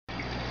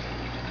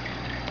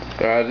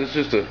This is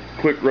just a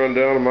quick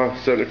rundown of my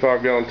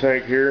 75-gallon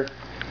tank here.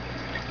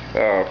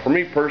 For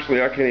me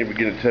personally, I can't even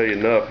begin to tell you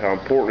enough how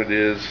important it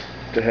is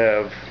to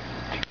have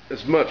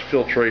as much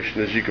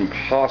filtration as you can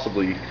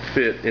possibly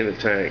fit in a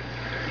tank.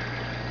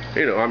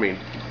 You know, I mean,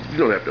 you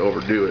don't have to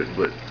overdo it,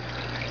 but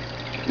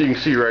you can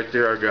see right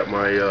there I've got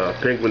my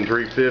Penguin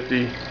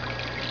 350.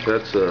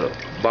 That's a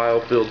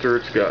biofilter.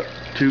 It's got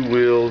 2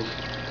 wheels,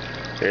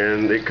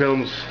 and it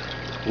comes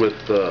with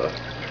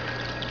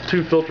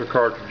 2 filter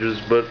cartridges,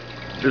 but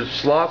there's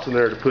slots in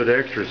there to put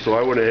extras, so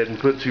I went ahead and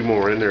put 2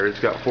 more in there. It's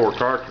got 4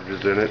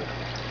 cartridges in it.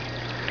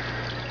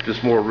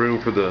 Just more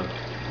room for the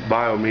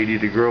biomedia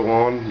to grow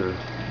on, the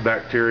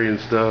bacteria and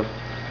stuff.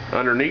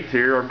 Underneath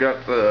here I've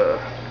got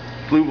the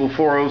Fluval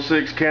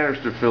 406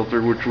 canister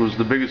filter, which was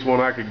the biggest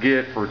one I could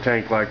get for a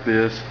tank like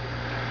this.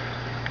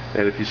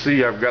 And if you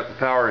see, I've got the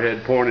power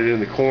head pointed in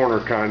the corner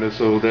kinda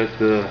so that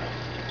the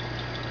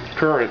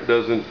current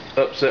doesn't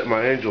upset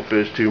my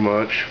angelfish too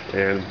much,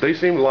 and they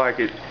seem to like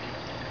it.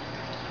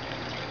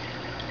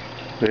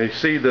 And you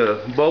see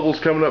the bubbles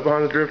coming up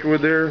behind the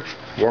driftwood there?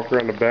 Walk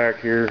around the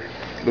back here,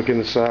 look in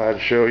the side,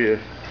 show you.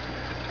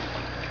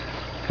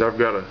 I've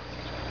got a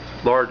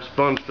large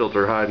sponge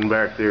filter hiding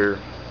back there.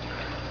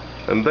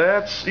 And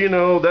that's, you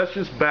know, that's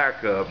just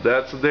backup.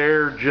 That's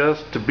there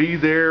just to be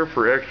there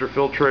for extra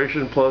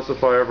filtration. Plus,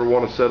 if I ever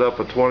want to set up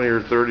a 20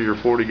 or 30 or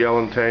 40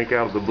 gallon tank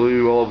out of the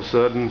blue all of a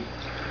sudden,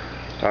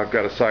 I've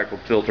got a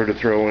cycled filter to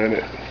throw in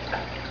it.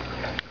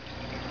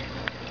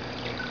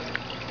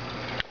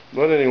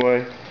 But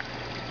anyway,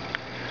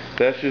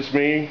 that's just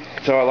me.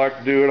 That's how I like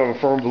to do it. I'm a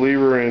firm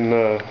believer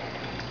in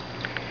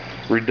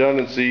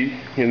redundancy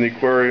in the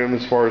aquarium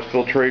as far as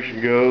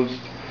filtration goes.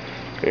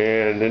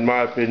 And in my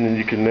opinion,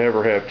 you can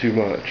never have too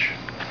much.